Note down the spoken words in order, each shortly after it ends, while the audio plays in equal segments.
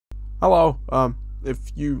Hello, if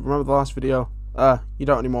you remember the last video, you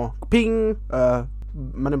don't anymore. Ping!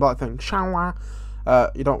 Men in Black thing. Shower!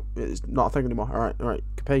 You don't, it's not a thing anymore. Alright,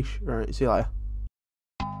 capiche? Alright, see you later.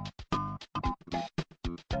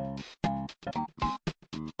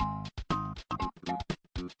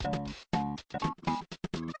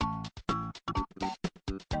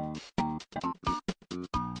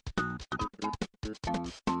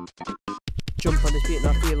 Jump on this beat and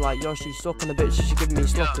I feel like Yoshi. Suck on a bitch, she giving me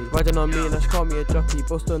sloppy. Riding on me and she call me a jockey.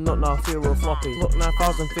 Bust a nut now, I feel real floppy. Look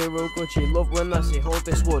 9,000, feel real Gucci. Love when I say hold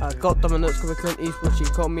this wood. I got dominance cause Clint Eastwood. She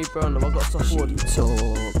called me brown, now I got soft wood. She took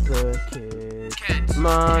the kids,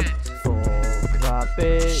 man, fuck that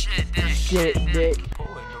bitch, shit dick.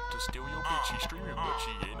 Pulling up to steal your bitch, she streaming but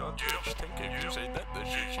she ain't on Twitch. Thinking you say that the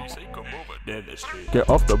shit she say come over there the street. Get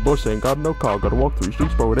off the bus, ain't got no car, gotta walk through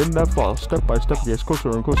streets, but it ain't that far. Step by step, it gets closer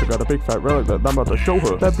and closer, got a big fat relic that I'm about to show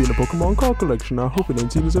her. That being a Pokemon card collection, I hope it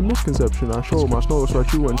ain't seen as a misconception. I show her my Snorlax,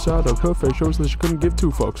 Raichu and Psyduck, her face shows that she couldn't give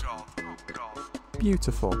two fucks.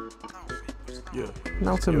 Beautiful. Yeah.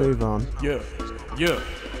 Now to move on. Yeah.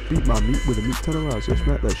 Beat my meat with a meat tenderizer,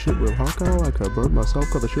 smack that shit real hard, kinda like her. Burn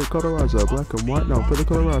myself, got the shit cauterizer, black and white, now for the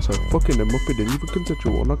colorizer. Fucking them up, it didn't even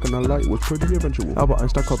consensual, not gonna lie, it was pretty eventual. Albert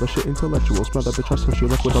Einstein called the shit intellectual, smack that bitch ass so she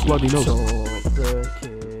left with a bloody nose. Suck the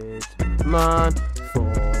kids, man,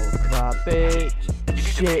 fuck that bitch,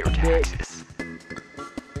 shit dick.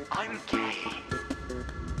 I'm gay.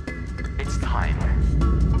 It's time.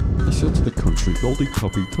 He said to the country, Goldie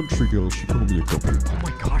Copy, country girl, she called me a guppy. Oh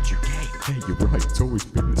my god, you're gay. Hey, you're right, it's always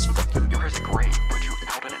been this fucking... Yours great. Put you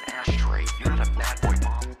out in an ashtray. You're not a bad boy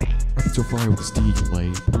mom, mate. Ready to fly with a steed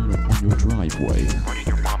play, pulling up on your driveway. Running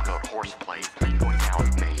your mom got horseplay. Plane going down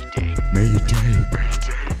Mayday. Mayday.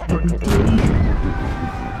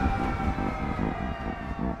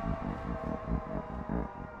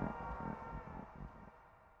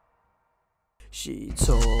 She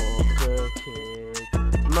took the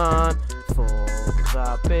kid, man, fuck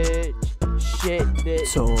that bitch, shit dick.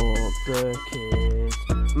 Took the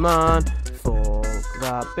kid, man, fuck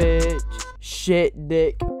that bitch, shit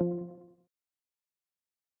dick.